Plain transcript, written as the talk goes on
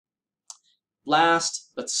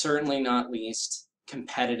last, but certainly not least,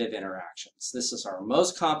 competitive interactions. This is our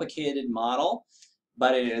most complicated model,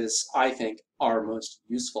 but it is, I think, our most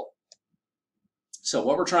useful. So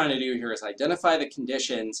what we're trying to do here is identify the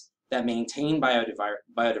conditions that maintain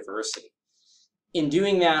biodiversity. In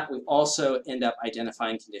doing that, we also end up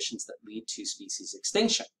identifying conditions that lead to species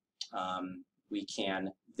extinction. We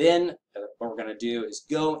can then, what we're going to do is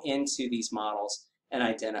go into these models and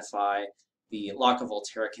identify the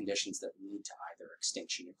Locke-Volterra conditions that lead to either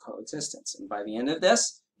extinction or coexistence. And by the end of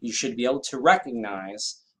this, you should be able to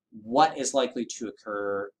recognize what is likely to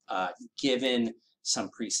occur given some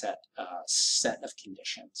preset set of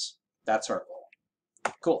conditions. That's our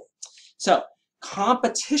goal. Cool. So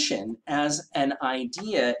competition as an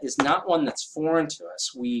idea is not one that's foreign to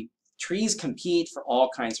us. Trees compete for all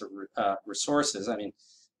kinds of resources. I mean,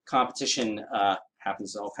 competition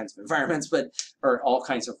happens in all kinds of environments, or all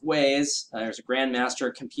kinds of ways. There's a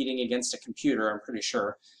grandmaster competing against a computer, I'm pretty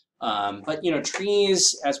sure. But you know,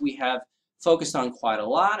 trees, as we have focused on quite a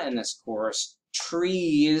lot in this course,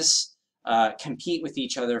 trees compete with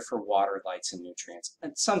each other for water, lights, and nutrients,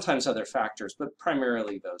 and sometimes other factors, but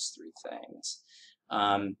primarily those three things.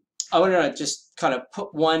 I want to just kind of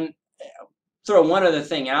throw one other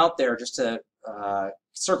thing out there just to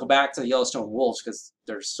circle back to the Yellowstone wolves because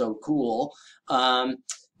they're so cool.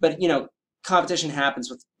 But you know, competition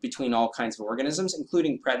happens between all kinds of organisms,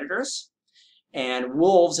 including predators, and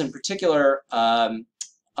wolves in particular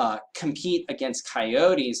compete against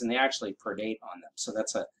coyotes, and they actually predate on them. So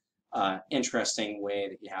that's a interesting way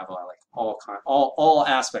that you have like all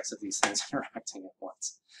aspects of these things interacting at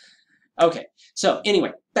once. Okay, so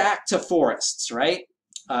anyway, back to forests, right?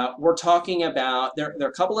 We're talking about, there are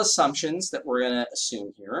a couple assumptions that we're going to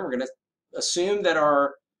assume here. We're going to assume that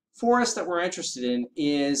our forest that we're interested in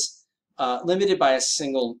is limited by a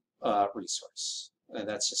single resource.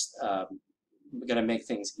 That's just going to make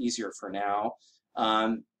things easier for now.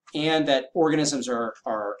 And that organisms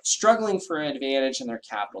are struggling for an advantage and they're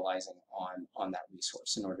capitalizing on that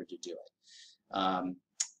resource in order to do it.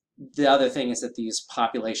 The other thing is that these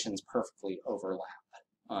populations perfectly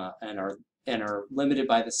overlap and are limited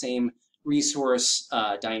by the same resource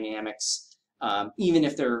dynamics,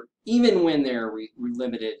 even when they're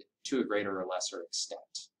limited to a greater or lesser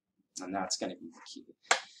extent. And that's going to be the key.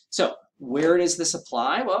 So where does this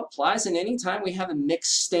apply? Well, it applies in any time we have a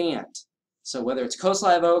mixed stand. So whether it's coast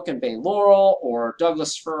live oak and bay laurel, or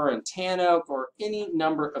Douglas fir and tan oak, or any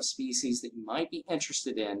number of species that you might be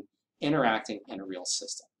interested in interacting in a real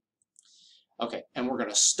system. Okay, and we're going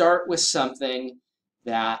to start with something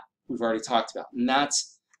that we've already talked about, and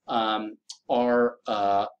that's our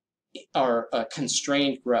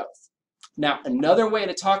constrained growth. Now, another way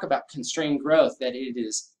to talk about constrained growth, that it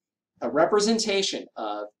is a representation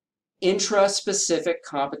of intraspecific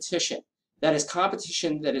competition. That is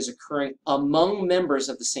competition that is occurring among members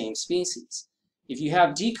of the same species. If you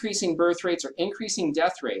have decreasing birth rates or increasing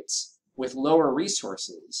death rates with lower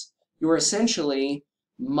resources, you are essentially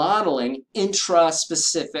modeling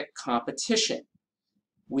intraspecific competition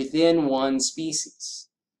within one species.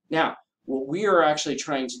 Now, what we are actually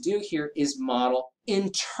trying to do here is model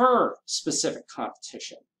interspecific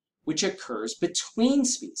competition, which occurs between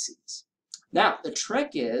species. Now, the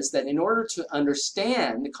trick is that in order to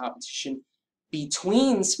understand the competition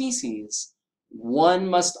between species, one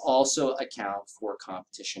must also account for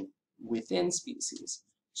competition within species.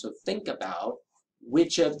 So think about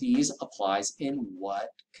which of these applies in what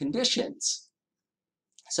conditions.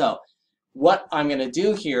 So what I'm going to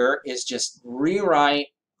do here is just rewrite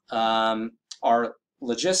our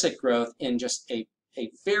logistic growth in just a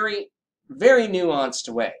very, very nuanced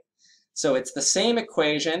way. So it's the same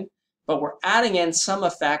equation, but we're adding in some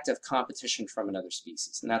effect of competition from another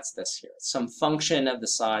species, and that's this here, some function of the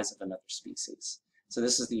size of another species. So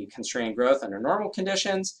this is the constrained growth under normal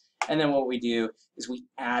conditions, and then what we do is we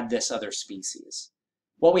add this other species.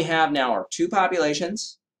 What we have now are two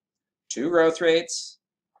populations, two growth rates,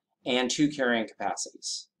 and two carrying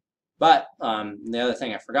capacities. But the other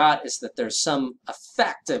thing I forgot is that there's some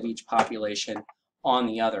effect of each population on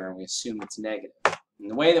the other, and we assume it's negative. And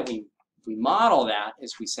the way that we model that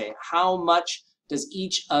is we say how much does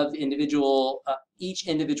each individual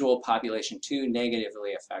population 2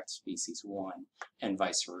 negatively affect species 1 and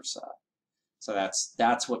vice versa. So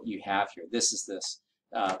that's what you have here. This is this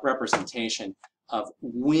representation of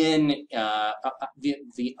when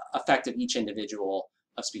the effect of each individual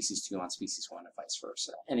of species 2 on species 1 and vice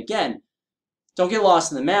versa. And again, don't get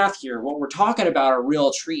lost in the math here. What we're talking about are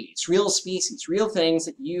real trees, real species, real things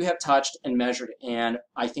that you have touched and measured and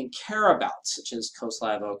I think care about, such as coast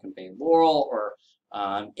live oak and bay laurel, or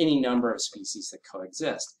any number of species that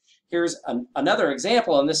coexist. Here's another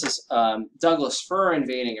example, and this is Douglas fir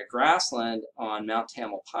invading a grassland on Mount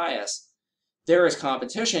Tamalpais. There is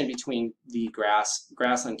competition between the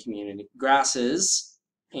grassland community, grasses,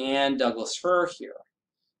 and Douglas fir here.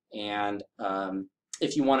 And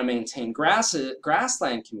if you want to maintain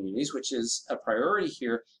grassland communities, which is a priority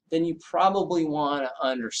here, then you probably want to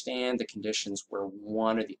understand the conditions where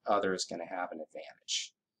one or the other is going to have an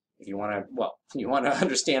advantage. If you want to, well, you want to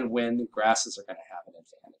understand when the grasses are going to have an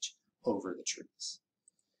advantage over the trees.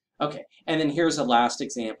 Okay, and then here's a last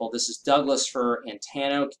example. This is Douglas fir and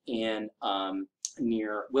tan oak in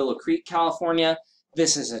near Willow Creek, California.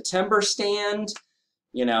 This is a timber stand.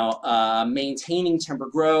 You know, maintaining timber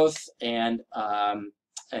growth and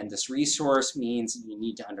this resource means you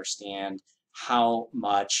need to understand how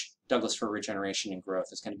much Douglas fir regeneration and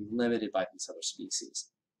growth is going to be limited by these other species.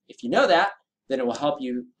 If you know that, then it will help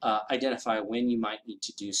you identify when you might need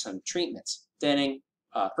to do some treatments, thinning,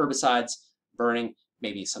 herbicides, burning,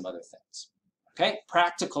 maybe some other things. Okay,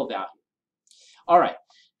 practical value. All right,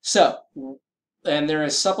 so, and there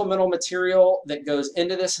is supplemental material that goes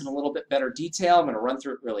into this in a little bit better detail. I'm going to run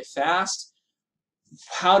through it really fast.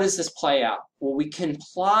 How does this play out? Well, we can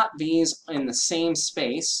plot these in the same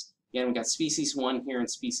space. Again, we've got species 1 here and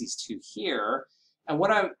species 2 here. And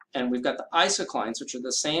we've got the isoclines, which are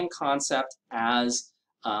the same concept as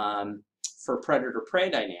for predator-prey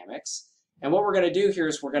dynamics. And what we're going to do here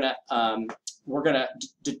is we're going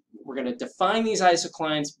to define these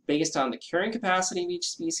isoclines based on the carrying capacity of each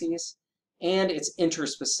species and its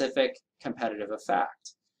interspecific competitive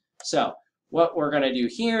effect. So what we're going to do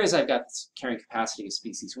here is I've got the carrying capacity of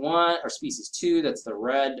species 1 or species 2, that's the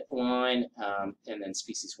red line, and then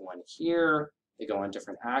species 1 here. They go on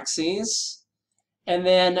different axes. And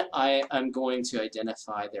then I'm going to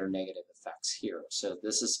identify their negative effects here. So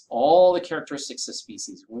this is all the characteristics of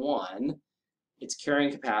species 1. Its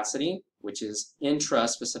carrying capacity, which is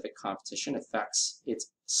intraspecific competition, affects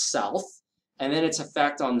itself. And then its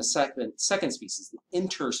effect on the second species, the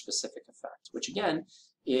interspecific effect, which again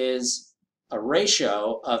is a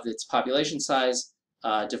ratio of its population size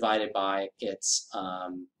divided by its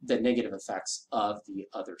the negative effects of the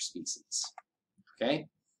other species. Okay,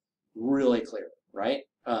 really clear, right?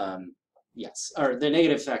 Yes, or the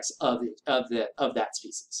negative effects of that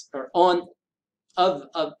species, or on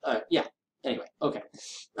yeah. Anyway, okay.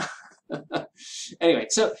 Anyway,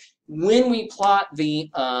 so when we plot these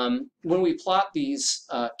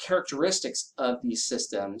characteristics of these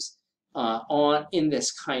systems in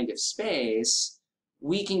this kind of space,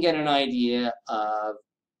 we can get an idea of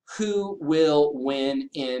who will win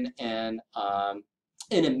in a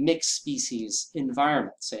mixed species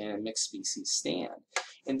environment, say in a mixed species stand.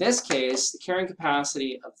 In this case, the carrying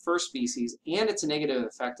capacity of the first species and its negative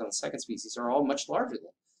effect on the second species are all much larger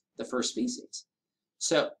than the first species.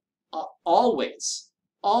 So always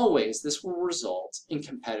this will result in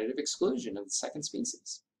competitive exclusion of the second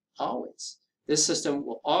species. Always. This system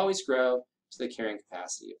will always grow to the carrying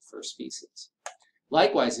capacity of the first species.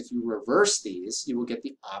 Likewise, if you reverse these, you will get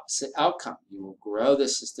the opposite outcome. You will grow the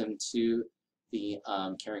system to the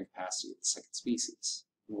carrying capacity of the second species.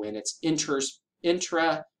 When its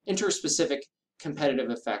interspecific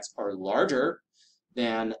competitive effects are larger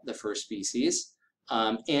than the first species,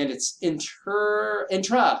 and its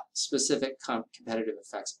intra-specific competitive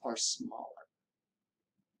effects are smaller.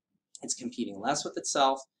 It's competing less with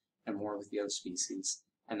itself and more with the other species,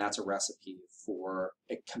 and that's a recipe for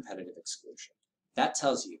a competitive exclusion. That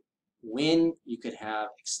tells you when you could have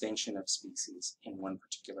extinction of species in one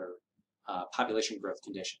particular population growth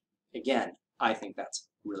condition. Again, I think that's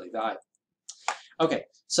really valuable. Okay,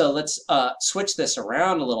 so let's switch this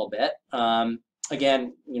around a little bit.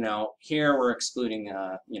 Again, you know, here we're excluding,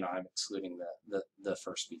 you know, I'm excluding the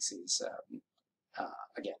first species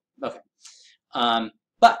again. Okay,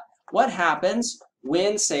 but what happens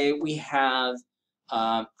when, say, we have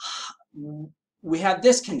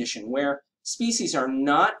this condition where species are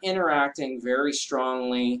not interacting very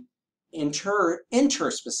strongly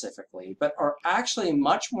interspecifically, but are actually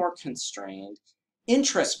much more constrained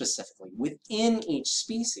intraspecifically within each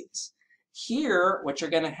species? Here, what you're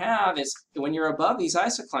going to have is when you're above these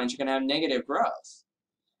isoclines, you're going to have negative growth.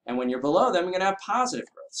 And when you're below them, you're going to have positive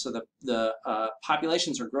growth. So the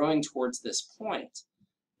populations are growing towards this point.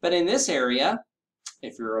 But in this area,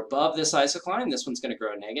 if you're above this isocline, this one's going to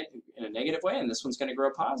grow in a negative way, and this one's going to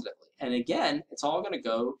grow positively. And again, it's all going to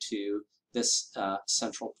go to this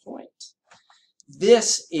central point.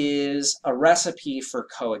 This is a recipe for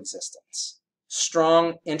coexistence.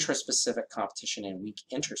 Strong intraspecific competition and weak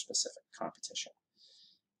interspecific competition.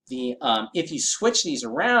 if you switch these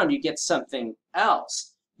around, you get something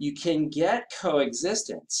else. You can get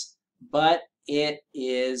coexistence, but it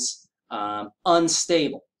is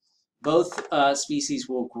unstable. Both species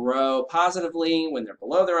will grow positively when they're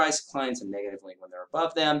below their isooclines and negatively when they're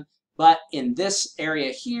above them. But in this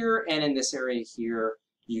area here and in this area here,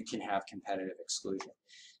 you can have competitive exclusion.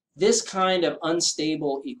 This kind of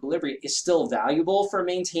unstable equilibrium is still valuable for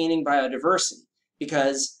maintaining biodiversity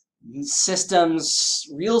because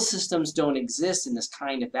real systems don't exist in this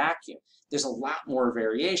kind of vacuum. There's a lot more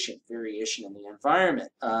variation in the environment,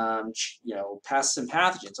 pests and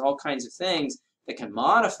pathogens, all kinds of things that can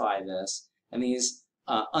modify this, and these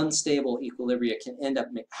unstable equilibria can end up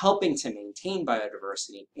helping to maintain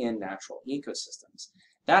biodiversity in natural ecosystems.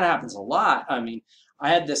 That happens a lot. I mean, I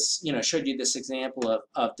had this, showed you this example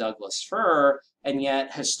of Douglas fir, and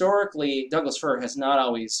yet historically, Douglas fir has not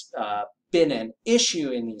always been an issue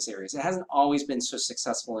in these areas. It hasn't always been so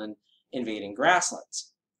successful in invading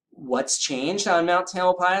grasslands. What's changed on Mount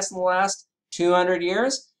Tamalpais in the last 200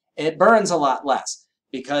 years? It burns a lot less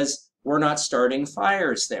because we're not starting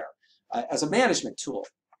fires there as a management tool.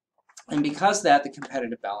 And because of that, the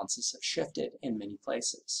competitive balances have shifted in many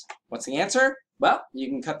places. What's the answer? Well, you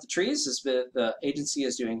can cut the trees, as the agency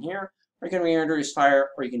is doing here, or you can reintroduce fire,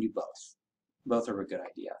 or you can do both. Both are a good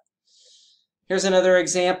idea. Here's another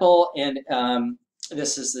example, and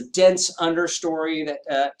this is the dense understory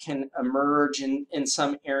that can emerge in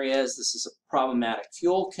some areas. This is a problematic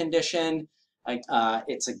fuel condition.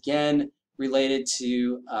 It's again related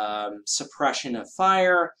to suppression of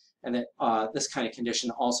fire, and that this kind of condition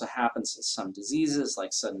also happens in some diseases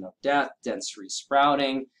like sudden oak death, dense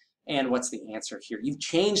resprouting. And what's the answer here? You've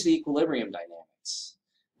changed the equilibrium dynamics.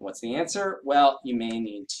 What's the answer? Well, you may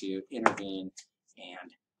need to intervene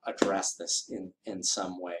and address this in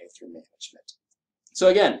some way through management. So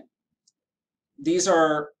again, these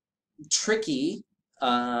are tricky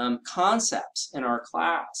concepts in our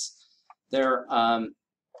class.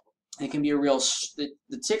 It can be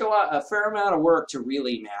they take a fair amount of work to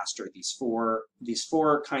really master these four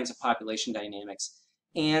kinds of population dynamics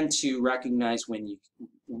and to recognize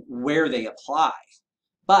where they apply.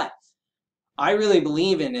 But I really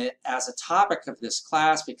believe in it as a topic of this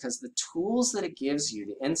class because the tools that it gives you,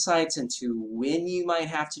 the insights into when you might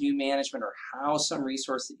have to do management or how some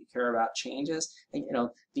resource that you care about changes, and,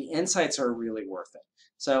 the insights are really worth it.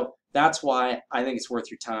 So that's why I think it's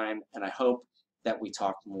worth your time, and I hope that we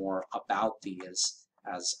talk more about these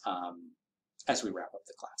as we wrap up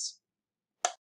the class.